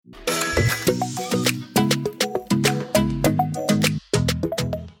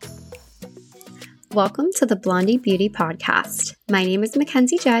Welcome to the Blondie Beauty Podcast. My name is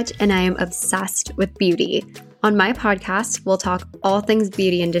Mackenzie Judge, and I am obsessed with beauty. On my podcast, we'll talk all things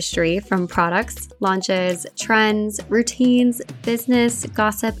beauty industry, from products, launches, trends, routines, business,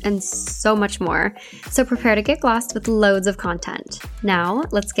 gossip, and so much more. So prepare to get glossed with loads of content. Now,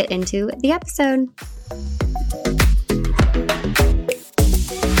 let's get into the episode.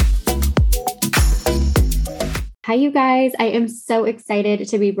 Hi, you guys. I am so excited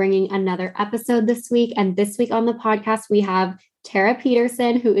to be bringing another episode this week. And this week on the podcast, we have Tera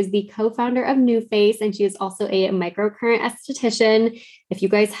Peterson, who is the co-founder of NūFACE, and she is also a microcurrent esthetician. If you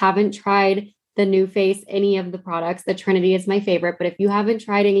guys haven't tried the NūFACE, any of the products, the Trinity is my favorite, but if you haven't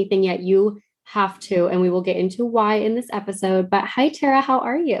tried anything yet, you have to, and we will get into why in this episode. But hi, Tera, how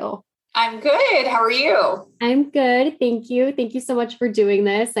are you? I'm good. How are you? I'm good. Thank you. Thank you so much for doing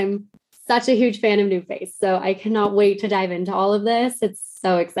this. I'm such a huge fan of NūFACE, so I cannot wait to dive into all of this. It's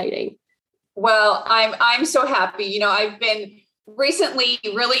so exciting. Well, I'm so happy. You know, I've been recently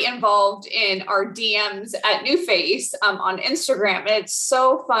really involved in our DMs at NūFACE on Instagram, and it's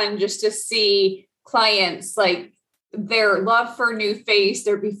so fun just to see clients like their love for NūFACE,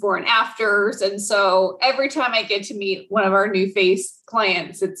 their before and afters. And so every time I get to meet one of our NūFACE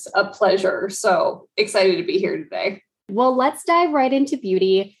clients, it's a pleasure. So excited to be here today. Well, let's dive right into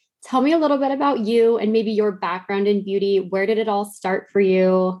beauty. Tell me a little bit about you and maybe your background in beauty. Where did it all start for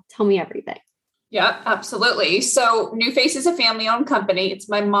you? Tell me everything. Yeah, absolutely. So NūFACE is a family-owned company. It's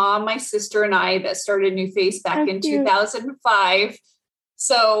my mom, my sister, and I that started NūFACE back in 2005.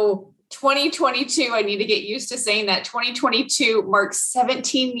 So 2022, I need to get used to saying that 2022 marks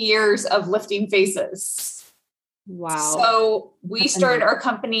 17 years of lifting faces. Wow. So we started our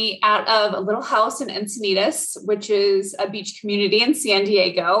company out of a little house in Encinitas, which is a beach community in San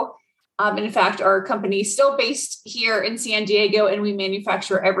Diego. In fact, our company is still based here in San Diego, and we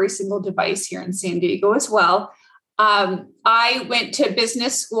manufacture every single device here in San Diego as well. I went to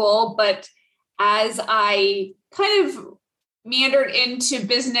business school, but as I kind of meandered into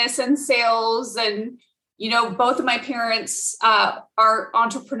business and sales, and you know, both of my parents are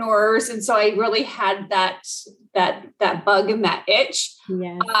entrepreneurs, and so I really had that bug and that itch.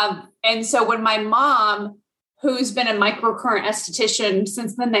 Yes. And so when my mom, who's been a microcurrent esthetician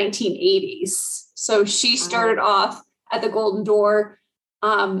since the 1980s, so she started off at the Golden Door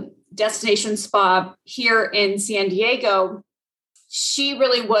Destination Spa here in San Diego. She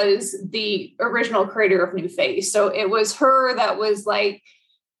really was the original creator of NūFACE. So it was her that was like,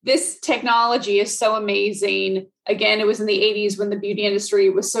 this technology is so amazing. Again, it was in the 80s when the beauty industry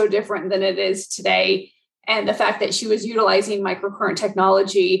was so different than it is today. And the fact that she was utilizing microcurrent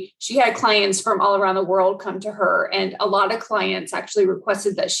technology, she had clients from all around the world come to her. And a lot of clients actually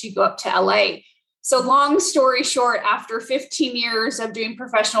requested that she go up to LA. So long story short, after 15 years of doing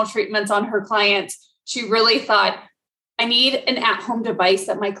professional treatments on her clients, she really thought, I need an at-home device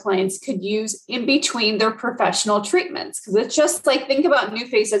that my clients could use in between their professional treatments. Because it's just like, think about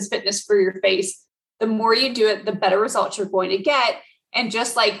NūFACE as fitness for your face. The more you do it, the better results you're going to get. And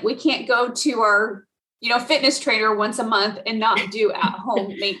just like we can't go to our, fitness trainer once a month and not do at-home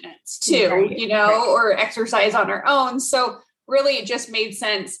maintenance too, right. Or exercise on our own. So really it just made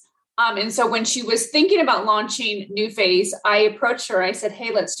sense. And so when she was thinking about launching NūFACE, I approached her. I said,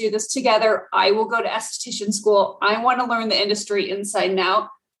 hey, let's do this together. I will go to esthetician school. I want to learn the industry inside and out.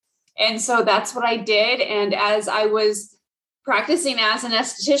 And so that's what I did. And as I was practicing as an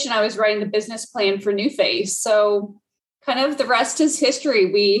esthetician, I was writing the business plan for NūFACE. So kind of the rest is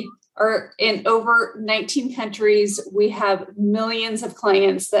history. We are in over 19 countries. We have millions of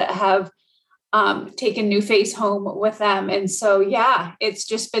clients that have taken NūFACE home with them. And so, yeah, it's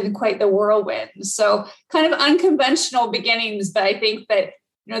just been quite the whirlwind. So kind of unconventional beginnings, but I think that,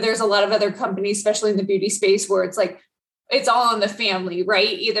 there's a lot of other companies, especially in the beauty space, where it's like, it's all in the family, right?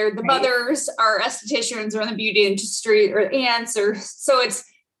 Either the mothers are estheticians or in the beauty industry, or aunts, so it's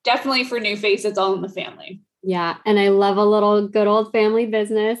definitely for NūFACE, it's all in the family. Yeah. And I love a little good old family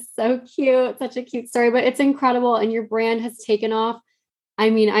business. So cute. Such a cute story, but it's incredible. And your brand has taken off.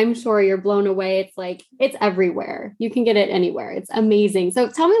 I mean, I'm sure you're blown away. It's like, it's everywhere. You can get it anywhere. It's amazing. So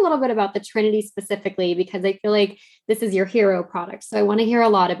tell me a little bit about the Trinity specifically, because I feel like this is your hero product. So I want to hear a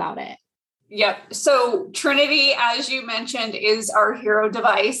lot about it. Yep. So Trinity, as you mentioned, is our hero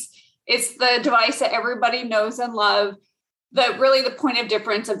device. It's the device that everybody knows and love. The point of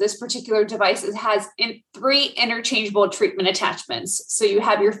difference of this particular device is it has 3 interchangeable treatment attachments. So you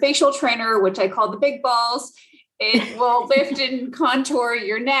have your facial trainer, which I call the big balls. It will lift and contour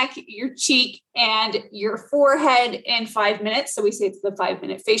your neck, your cheek, and your forehead in 5 minutes. So we say it's the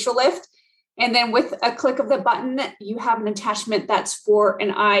 5-minute facial lift. And then with a click of the button, you have an attachment that's for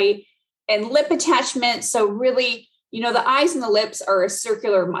an eye and lip attachment. So really, the eyes and the lips are a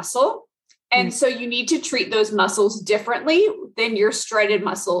circular muscle. And so you need to treat those muscles differently than your striated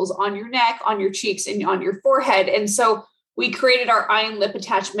muscles on your neck, on your cheeks, and on your forehead. And so we created our eye and lip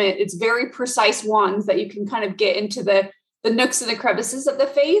attachment. It's very precise wands that you can kind of get into the nooks and the crevices of the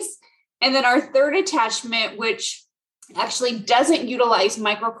face. And then our third attachment, which actually doesn't utilize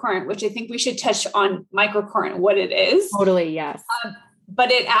microcurrent, which I think we should touch on microcurrent, what it is. Totally, yes.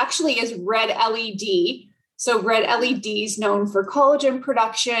 But it actually is red LED. So red LED is known for collagen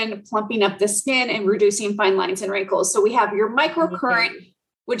production, plumping up the skin, and reducing fine lines and wrinkles. So we have your microcurrent,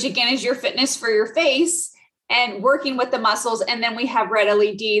 which again is your fitness for your face and working with the muscles. And then we have red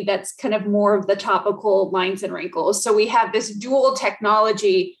LED that's kind of more of the topical lines and wrinkles. So we have this dual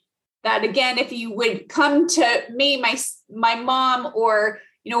technology that, again, if you would come to me, my mom, or,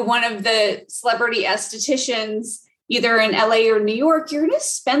 one of the celebrity estheticians, either in LA or New York, you're going to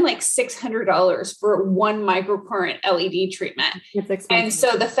spend like $600 for one microcurrent LED treatment. It's expensive. And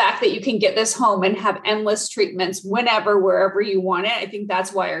so the fact that you can get this home and have endless treatments whenever, wherever you want it, I think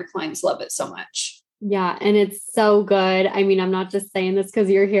that's why our clients love it so much. Yeah. And it's so good. I mean, I'm not just saying this because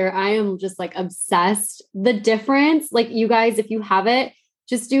you're here. I am just like obsessed. The difference, like you guys, if you have it,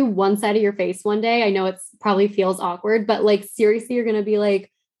 just do one side of your face one day. I know it's probably feels awkward, but like seriously, you're going to be like,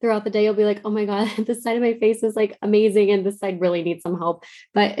 throughout the day, you'll be like, oh my God, this side of my face is like amazing. And this side really needs some help,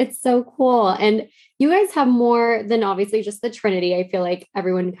 but it's so cool. And you guys have more than obviously just the Trinity. I feel like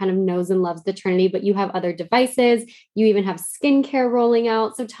everyone kind of knows and loves the Trinity, but you have other devices. You even have skincare rolling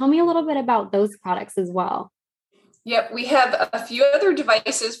out. So tell me a little bit about those products as well. Yep. We have a few other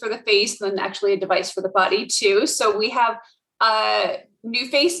devices for the face and then actually a device for the body too. So we have a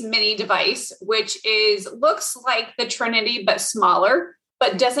NūFACE mini device, which looks like the Trinity, but smaller,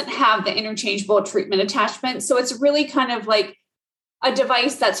 but doesn't have the interchangeable treatment attachment. So it's really kind of like a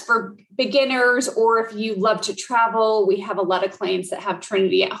device that's for beginners, or if you love to travel. We have a lot of clients that have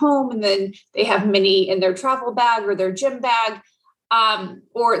Trinity at home and then they have mini in their travel bag or their gym bag,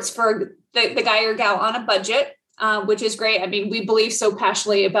 or it's for the guy or gal on a budget, which is great. I mean, we believe so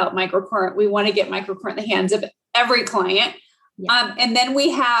passionately about microcurrent. We want to get microcurrent in the hands of every client. Yeah. And then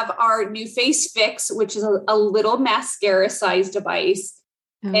we have our NūFACE Fix, which is a little mascara sized device.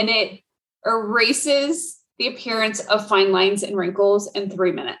 And it erases the appearance of fine lines and wrinkles in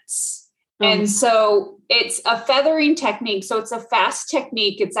 3 minutes. And so it's a feathering technique. So it's a fast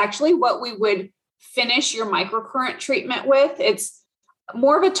technique. It's actually what we would finish your microcurrent treatment with. It's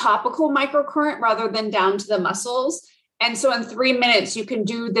more of a topical microcurrent rather than down to the muscles. And so in 3 minutes, you can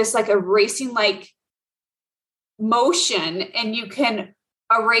do this like erasing like motion, and you can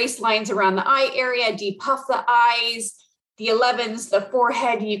erase lines around the eye area, depuff the eyes, the 11s, the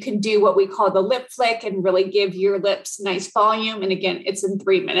forehead. You can do what we call the lip flick and really give your lips nice volume. And again, it's in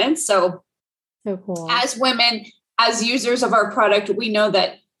 3 minutes. So cool. As women, as users of our product, we know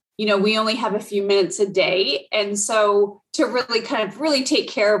that, we only have a few minutes a day. And so to really kind of really take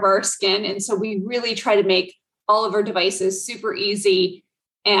care of our skin. And so we really try to make all of our devices super easy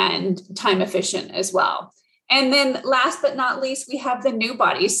and time efficient as well. And then last but not least, we have the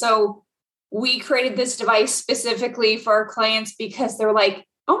NūBody. So we created this device specifically for our clients because they're like,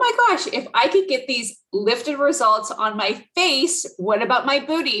 oh my gosh, if I could get these lifted results on my face, what about my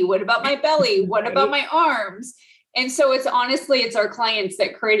booty? What about my belly? What about my arms? And so it's our clients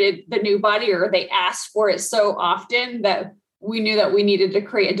that created the NūBody, or they asked for it so often that we knew that we needed to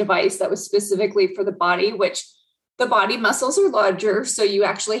create a device that was specifically for the body, which the body muscles are larger. So you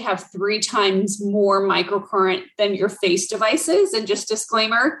actually have 3 times more microcurrent than your face devices. And just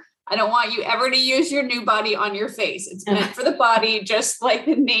disclaimer, I don't want you ever to use your NūBody on your face. It's meant for the body, just like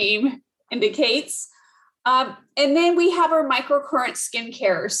the name indicates. And then we have our microcurrent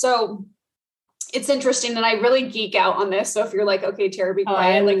skincare. So it's interesting, and I really geek out on this. So if you're like, okay, Tera, be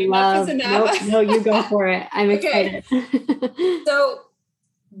quiet, enough is enough. No, you go for it. I'm excited. So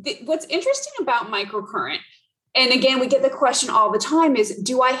what's interesting about microcurrent, and again, we get the question all the time, is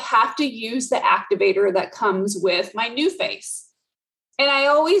do I have to use the activator that comes with my NūFACE? And I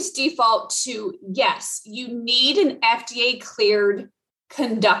always default to, yes, you need an FDA cleared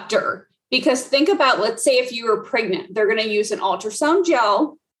conductor, because think about, let's say if you were pregnant, they're going to use an ultrasound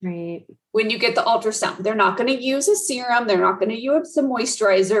gel. Right. When you get the ultrasound, they're not going to use a serum. They're not going to use a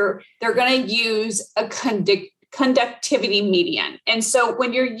moisturizer. They're going to use a conductivity medium. And so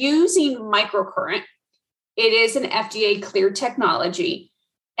when you're using microcurrent, it is an FDA cleared technology,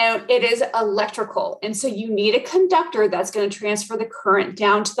 and it is electrical. And so you need a conductor that's going to transfer the current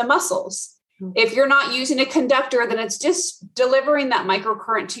down to the muscles. Mm-hmm. If you're not using a conductor, then it's just delivering that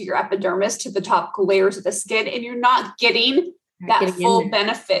microcurrent to your epidermis, to the topical layers of the skin, and you're not getting that full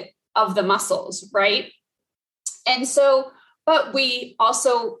benefit of the muscles, right? And so, but we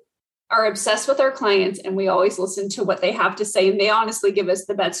also are obsessed with our clients and we always listen to what they have to say. And they honestly give us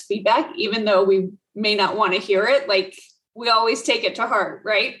the best feedback, even though we may not want to hear it. Like we always take it to heart,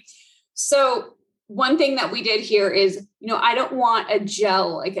 right? So one thing that we did here is, I don't want a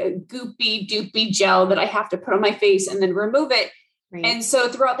gel, like a goopy doopy gel that I have to put on my face and then remove it. Right. And so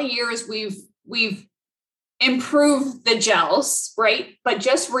throughout the years, we've improved the gels, right? But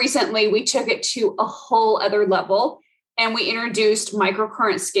just recently we took it to a whole other level and we introduced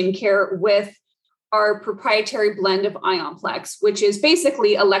microcurrent skincare with our proprietary blend of Ionplex, which is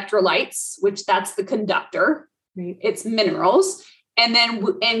basically electrolytes, which that's the conductor. Right. It's minerals. And then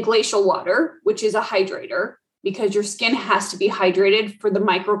and glacial water, which is a hydrator, because your skin has to be hydrated for the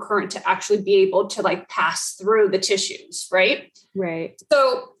microcurrent to actually be able to like pass through the tissues, right? Right.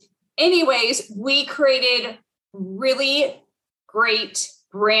 So anyways, we created really great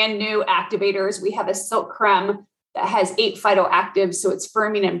brand new activators. We have a silk creme that has 8 phytoactives. So it's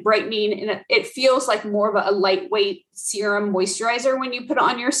firming and brightening. And it feels like more of a lightweight serum moisturizer when you put it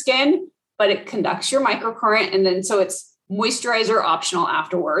on your skin, but it conducts your microcurrent. And then so it's moisturizer optional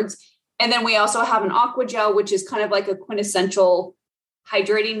afterwards. And then we also have an aqua gel, which is kind of like a quintessential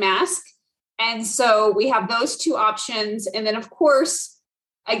hydrating mask. And so we have those 2 options. And then of course,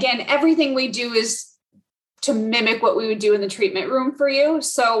 again, everything we do is to mimic what we would do in the treatment room for you.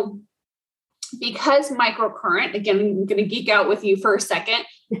 So because microcurrent, again, I'm going to geek out with you for a second,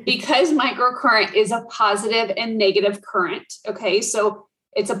 because microcurrent is a positive and negative current. Okay. So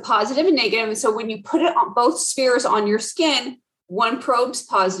it's a positive and negative. And so when you put it on both spheres on your skin, one probe's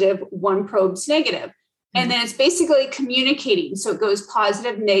positive, one probe's negative. And then it's basically communicating. So it goes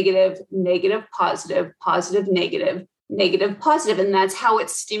positive, negative, negative, positive, positive, negative, negative, positive. And that's how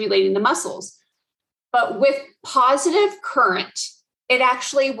it's stimulating the muscles. But with positive current, it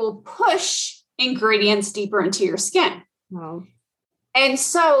actually will push ingredients deeper into your skin. Wow. And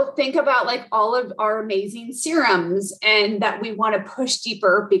so think about like all of our amazing serums and that we want to push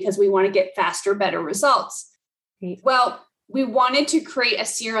deeper because we want to get faster, better results. Right. Well, we wanted to create a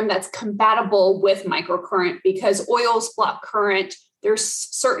serum that's compatible with microcurrent because oils block current. There's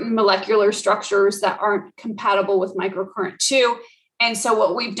certain molecular structures that aren't compatible with microcurrent too. And so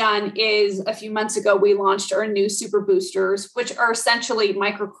what we've done is a few months ago, we launched our new super boosters, which are essentially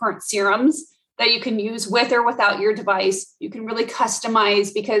microcurrent serums that you can use with or without your device. You can really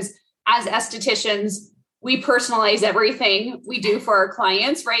customize because as estheticians, we personalize everything we do for our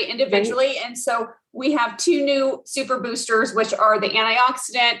clients, right? Individually. Right. And so we have 2 new super boosters, which are the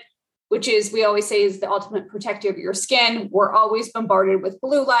antioxidant, which is, we always say is the ultimate protector of your skin. We're always bombarded with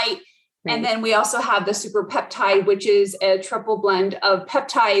blue light. Right. And then we also have the super peptide, which is a triple blend of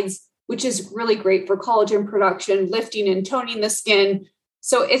peptides, which is really great for collagen production, lifting and toning the skin.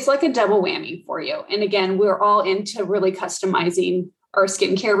 So it's like a double whammy for you. And again, we're all into really customizing our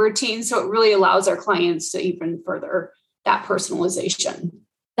skincare routine. So it really allows our clients to even further that personalization.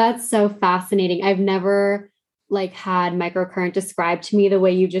 That's so fascinating. I've never had microcurrent described to me the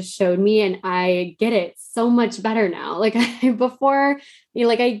way you just showed me. And I get it so much better now. Before,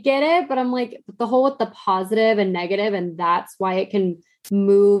 I get it, but I'm like the whole with the positive and negative, and that's why it can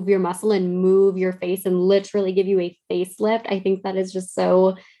move your muscle and move your face and literally give you a facelift. I think that is just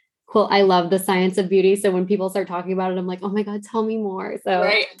so cool. I love the science of beauty. So when people start talking about it, I'm like, oh my God, tell me more. So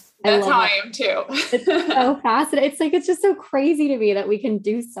right. That's how I am too. It's so fascinating. It's just so crazy to me that we can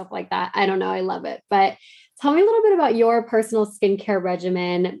do stuff like that. I don't know. I love it. But tell me a little bit about your personal skincare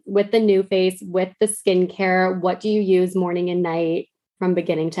regimen with the NūFACE, with the skincare. What do you use morning and night from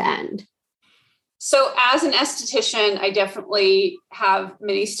beginning to end? So as an esthetician, I definitely have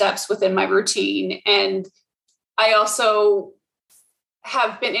many steps within my routine. And I also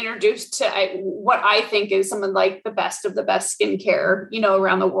have been introduced to what I think is some of the best of the best skincare,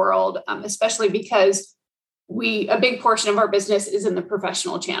 around the world, especially because a big portion of our business is in the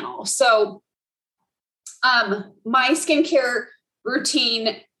professional channel. So my skincare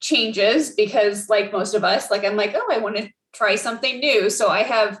routine changes because like most of us, I'm like, oh, I want to try something new. So I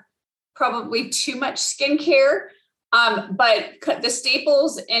have probably too much skincare. But the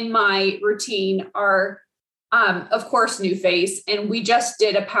staples in my routine are, of course, NūFACE. And we just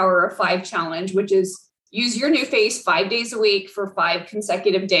did a Power of 5 challenge, which is use your NūFACE 5 days a week for 5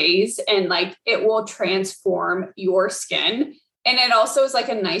 consecutive days. And it will transform your skin. And it also is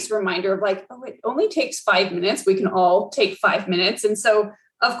a nice reminder of oh, it only takes 5 minutes. We can all take 5 minutes. And so,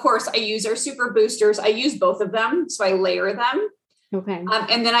 of course, I use our super boosters. I use both of them. So I layer them. Okay.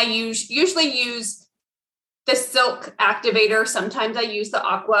 And then I usually use the silk activator. Sometimes I use the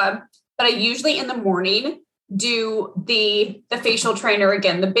aqua, but I usually in the morning do the facial trainer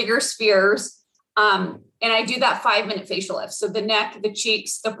again, the bigger spheres. And I do that 5-minute facial lift. So the neck, the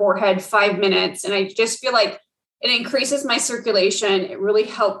cheeks, the forehead, 5 minutes. And I just feel like it increases my circulation. It really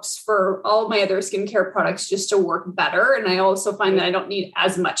helps for all of my other skincare products just to work better. And I also find that I don't need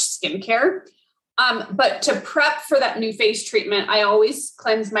as much skincare. But to prep for that NūFACE treatment, I always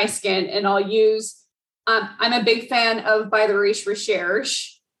cleanse my skin, and I'll use, I'm a big fan of By the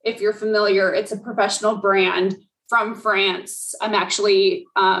Recherche. If you're familiar, it's a professional brand from France. I'm actually,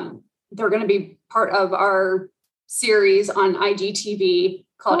 they're going to be part of our series on IGTV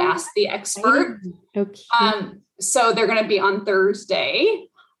called Ask the Expert. Okay. So they're going to be on Thursday.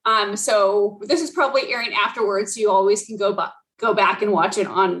 So this is probably airing afterwards. So you always can go back and watch it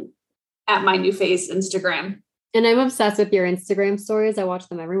at my NūFACE Instagram. And I'm obsessed with your Instagram stories. I watch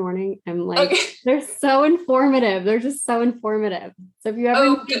them every morning. I'm like, They're so informative. They're just so informative. So if you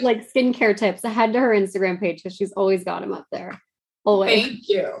ever need like skincare tips, head to her Instagram page because she's always got them up there. Always. Thank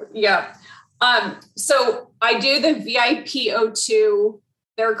you. Yeah. So I do the VIP02,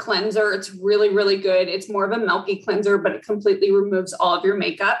 their cleanser. It's really, really good. It's more of a milky cleanser, but it completely removes all of your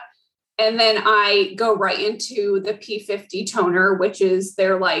makeup. And then I go right into the P50 toner, which is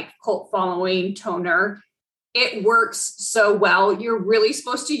their like cult following toner. It works so well. You're really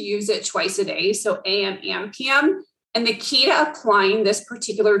supposed to use it twice a day. So AM and PM. And the key to applying this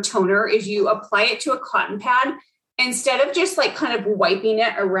particular toner is you apply it to a cotton pad. Instead of just like kind of wiping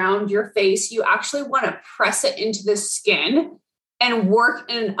it around your face, you actually want to press it into the skin and work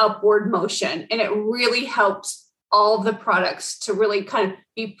in an upward motion. And it really helps all of the products to really kind of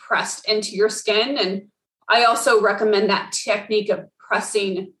be pressed into your skin. And I also recommend that technique of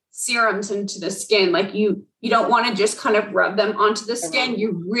pressing serums into the skin. Like you don't want to just kind of rub them onto the skin.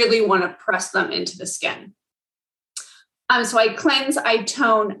 You really want to press them into the skin. So I cleanse, I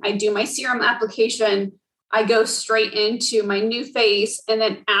tone, I do my serum application. I go straight into my NūFACE. And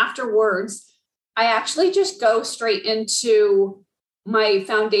then afterwards, I actually just go straight into my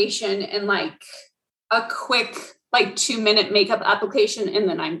foundation and like a quick, like 2-minute makeup application. And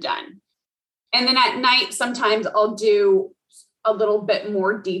then I'm done. And then at night, sometimes I'll do a little bit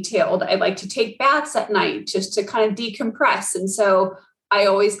more detailed. I like to take baths at night just to kind of decompress. And so I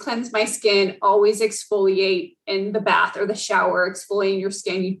always cleanse my skin, always exfoliate in the bath or the shower, exfoliating your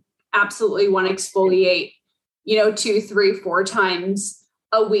skin. You absolutely want to exfoliate 2, 3, 4 times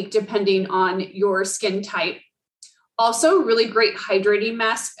a week, depending on your skin type. Also, really great hydrating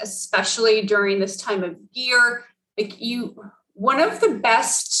mask, especially during this time of year. One of the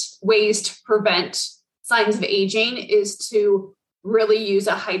best ways to prevent signs of aging is to really use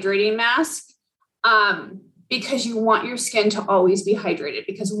a hydrating mask, because you want your skin to always be hydrated.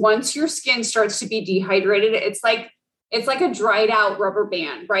 Because once your skin starts to be dehydrated, it's like a dried out rubber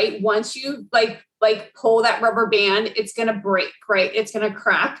band, right? Once you like pull that rubber band, it's going to break, right? It's going to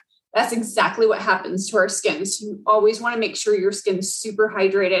crack. That's exactly what happens to our skin. So you always want to make sure your skin is super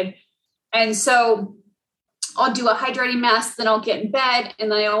hydrated. And so I'll do a hydrating mask, then I'll get in bed,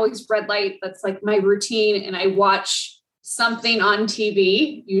 and then I always red light. That's like my routine. And I watch something on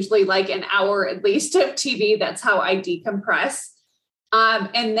TV, usually like an hour at least of TV. That's how I decompress.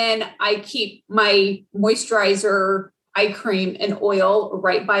 And then I keep my moisturizer, eye cream, and oil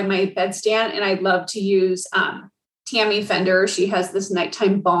right by my bedstand. And I love to use Tammy Fender. She has this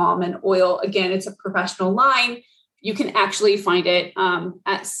nighttime balm and oil. Again, it's a professional line. You can actually find it on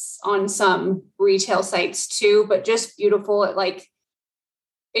some retail sites too, but just beautiful.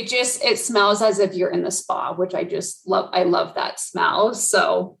 It smells as if you're in the spa, which I just love. I love that smell.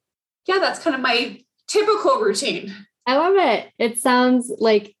 So yeah, that's kind of my typical routine. I love it. It sounds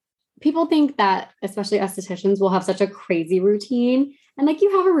like people think that, especially estheticians, will have such a crazy routine. And like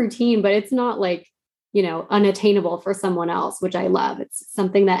you have a routine, but it's not like, unattainable for someone else, which I love. It's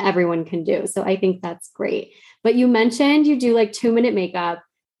something that everyone can do. So I think that's great. But you mentioned you do like 2-minute makeup.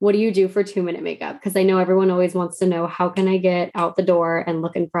 What do you do for 2-minute makeup? Because I know everyone always wants to know, how can I get out the door and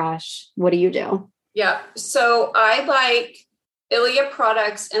looking fresh? What do you do? Yeah. So I like Ilia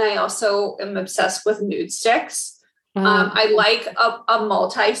products, and I also am obsessed with nude sticks. I like a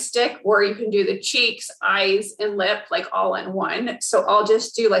multi-stick where you can do the cheeks, eyes, and lip, like all in one. So I'll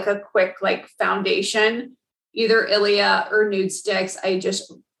just do like a quick like foundation, either Ilia or nude sticks. I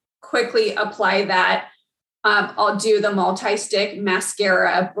just quickly apply that. I'll do the multi-stick,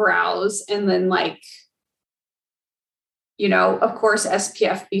 mascara, brows, and then of course,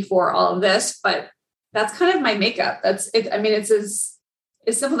 SPF before all of this, but that's kind of my makeup. That's it. I mean, it's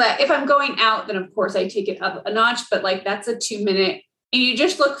simple that if I'm going out, then of course I take it up a notch, but like that's a 2-minute, and you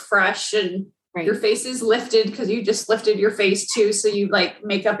just look fresh and Your Right. face is lifted because you just lifted your face too. So you like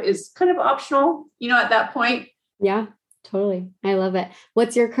makeup is kind of optional, at that point. Yeah, totally. I love it.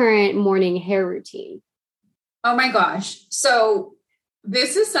 What's your current morning hair routine? Oh my gosh. So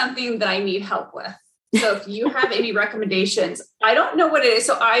this is something that I need help with. So if you have any recommendations, I don't know what it is.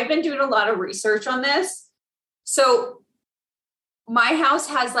 So I've been doing a lot of research on this. So my house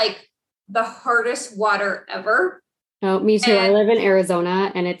has like the hardest water ever. Oh, me too. I And live in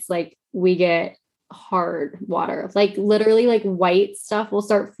Arizona and it's like we get hard water. Like literally like white stuff will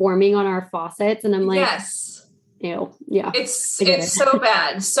start forming on our faucets. And I'm like, yes, ew. Yeah. it's so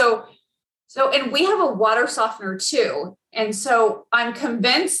bad. And we have a water softener too. And so I'm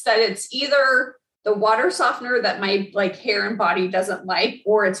convinced that it's either the water softener that my like hair and body doesn't like,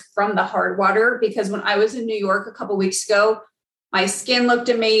 or it's from the hard water. Because when I was in New York a couple of weeks ago, my skin looked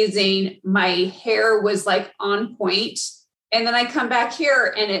amazing. My hair was like on point. And then I come back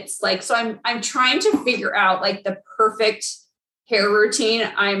here and it's like, so I'm trying to figure out like the perfect hair routine.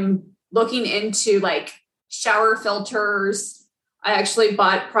 I'm looking into like shower filters. I actually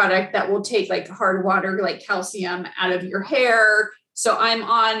bought product that will take like hard water, like calcium out of your hair. So I'm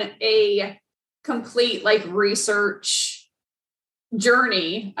on a complete like research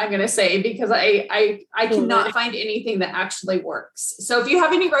journey, I'm going to say, because I cannot find anything that actually works. So if you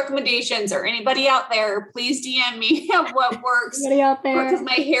have any recommendations or anybody out there, please DM me of what works. Anybody out there? Because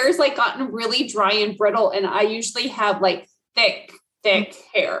my hair's like gotten really dry and brittle and I usually have like thick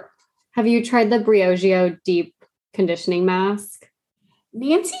hair. Have you tried the Briogeo deep conditioning mask?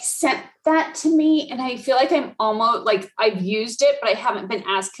 Nancy sent that to me and I feel like I'm almost like I've used it, but I haven't been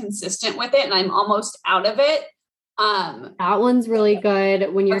as consistent with it and I'm almost out of it. That one's really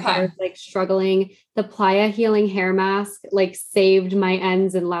good when your hair is like struggling. The Playa healing hair mask like saved my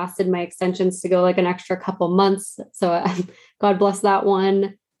ends and lasted my extensions to go like an extra couple months. So God bless that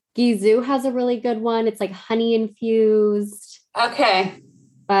one. Gizu has a really good one. It's like honey infused. Okay.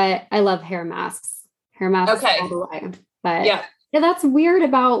 But I love hair masks. Hair masks all the way. But yeah, that's weird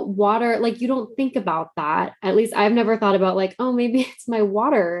about water. Like you don't think about that. At least I've never thought about like, oh, maybe it's my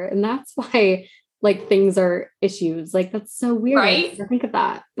water. And that's why like things are issues. Like that's so weird. Right? I think of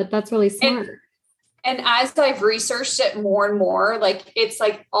that, but that's really smart. And as I've researched it more and more, like it's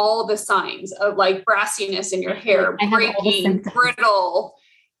like all the signs of like brassiness in your hair, breaking, brittle.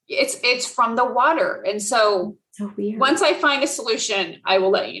 It's from the water. And so weird. Once I find a solution, I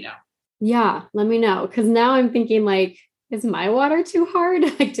will let you know. Yeah, let me know. Cause now I'm thinking like, is my water too hard?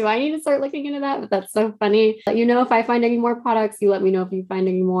 Like, do I need to start looking into that? But that's so funny. Let you know if I find any more products, you let me know if you find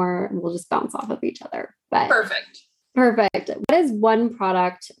any more and we'll just bounce off of each other. But Perfect. What is one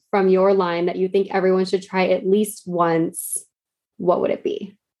product from your line that you think everyone should try at least once? What would it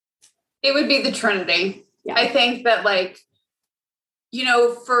be? It would be the Trinity. Yeah. I think that like,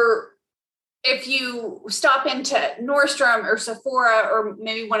 if you stop into Nordstrom or Sephora or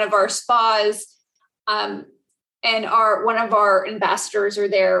maybe one of our spas, and one of our ambassadors are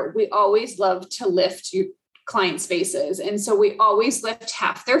there, we always love to lift your clients' faces. And so we always lift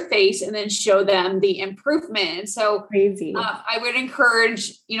half their face and then show them the improvement. And so crazy. I would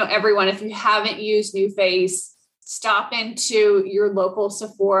encourage, everyone, if you haven't used NūFACE, stop into your local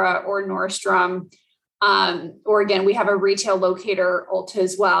Sephora or Nordstrom. Or again, we have a retail locator, Ulta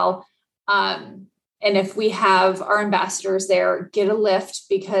as well. And if we have our ambassadors there, get a lift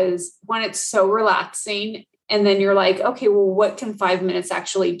because one, it's so relaxing. And then you're like, okay, well, what can 5 minutes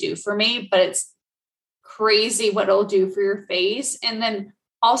actually do for me? But it's crazy what it'll do for your face. And then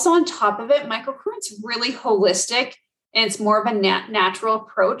also on top of it, microcurrent's really holistic and it's more of a natural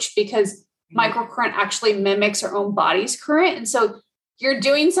approach because microcurrent actually mimics our own body's current. And so you're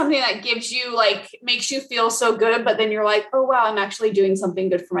doing something that gives you makes you feel so good, but then you're like, oh, wow, I'm actually doing something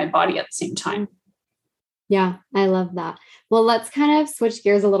good for my body at the same time. Yeah, I love that. Well, let's kind of switch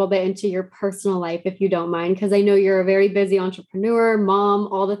gears a little bit into your personal life, if you don't mind, because I know you're a very busy entrepreneur, mom,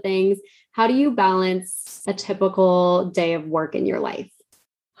 all the things. How do you balance a typical day of work in your life?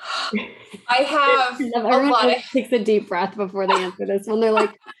 I have everyone takes a deep breath before they answer this one. They're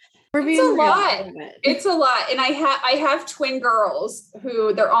like, it's a lot. It's a lot. And I have twin girls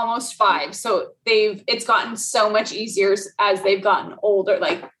who they're almost 5. So it's gotten so much easier as they've gotten older.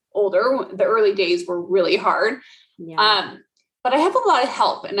 The early days were really hard. Yeah. But I have a lot of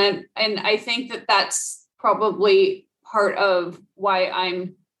help. And I think that that's probably part of why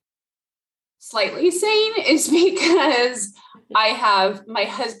I'm slightly sane is because I have my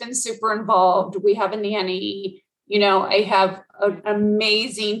husband super involved. We have a nanny, I have an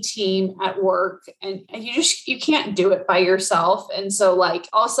amazing team at work and you can't do it by yourself. And so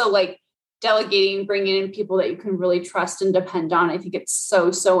also delegating, bringing in people that you can really trust and depend on. I think it's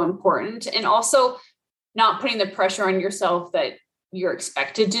so, so important. And also not putting the pressure on yourself that you're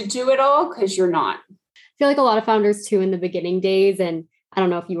expected to do it all, because you're not. I feel like a lot of founders too in the beginning days, and I don't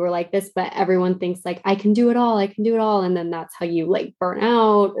know if you were like this, but everyone thinks like, I can do it all. I can do it all. And then that's how you like burn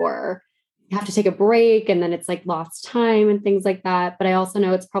out, or you have to take a break, and then it's like lost time and things like that. But I also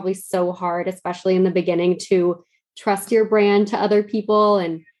know it's probably so hard, especially in the beginning, to trust your brand to other people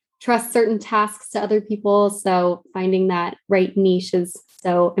and trust certain tasks to other people. So finding that right niche is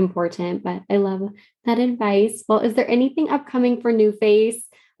so important, but I love that advice. Well, is there anything upcoming for NūFACE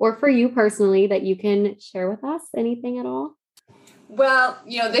or for you personally that you can share with us? Anything at all? Well,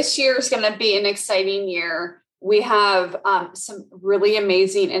 this year is going to be an exciting year. We have some really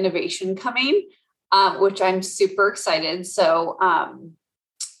amazing innovation coming, which I'm super excited. So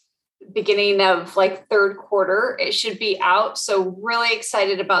beginning of like third quarter, it should be out. So really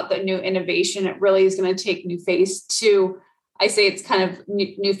excited about the new innovation. It really is going to take NūFACE to, I say it's kind of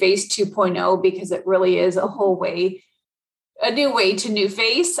NūFACE 2.0, because it really is a new way to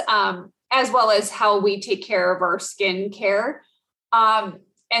NūFACE, as well as how we take care of our skin care.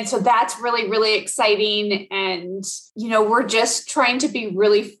 And so that's really, really exciting. And, we're just trying to be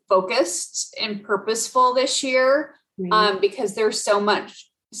really focused and purposeful this year, because there's so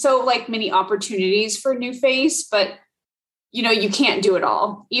many opportunities for NūFACE, but, you can't do it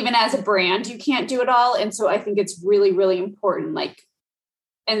all. Even as a brand, you can't do it all. And so I think it's really, really important. Like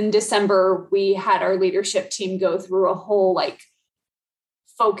in December, we had our leadership team go through a whole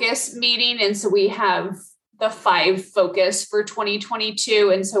focus meeting. And so we have the 5 focus for 2022.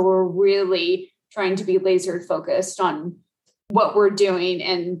 And so we're really trying to be laser focused on what we're doing,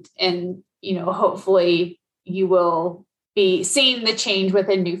 and hopefully you will be seeing the change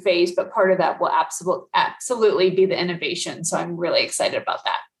within NūFACE, but part of that will absolutely be the innovation. So I'm really excited about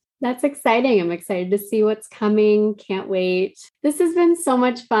that. That's exciting. I'm excited to see what's coming. Can't wait. This has been so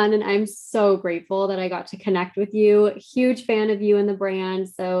much fun, and I'm so grateful that I got to connect with you. Huge fan of you and the brand.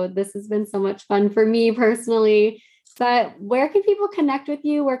 So this has been so much fun for me personally. But where can people connect with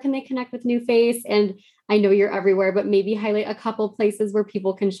you? Where can they connect with NūFACE? And I know you're everywhere, but maybe highlight a couple places where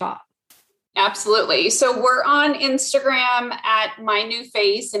people can shop. Absolutely. So we're on Instagram at My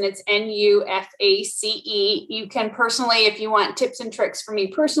NūFACE, and it's NūFACE. You can personally, if you want tips and tricks from me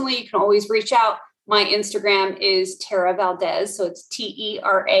personally, you can always reach out. My Instagram is Tera Valdez. So it's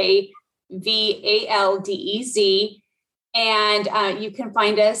TeraValdez. And you can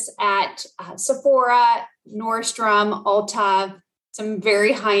find us at Sephora, Nordstrom, Ulta, some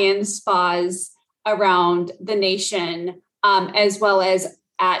very high-end spas around the nation, as well as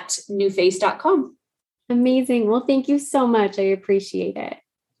at NūFACE.com. Amazing. Well, thank you so much. I appreciate it.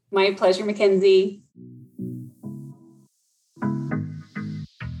 My pleasure, Mackenzie.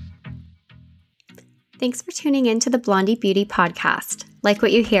 Thanks for tuning in to the Blondie Beauty Podcast. Like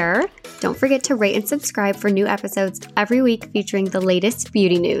what you hear? Don't forget to rate and subscribe for new episodes every week featuring the latest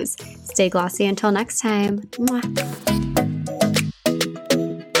beauty news. Stay glossy until next time. Mwah.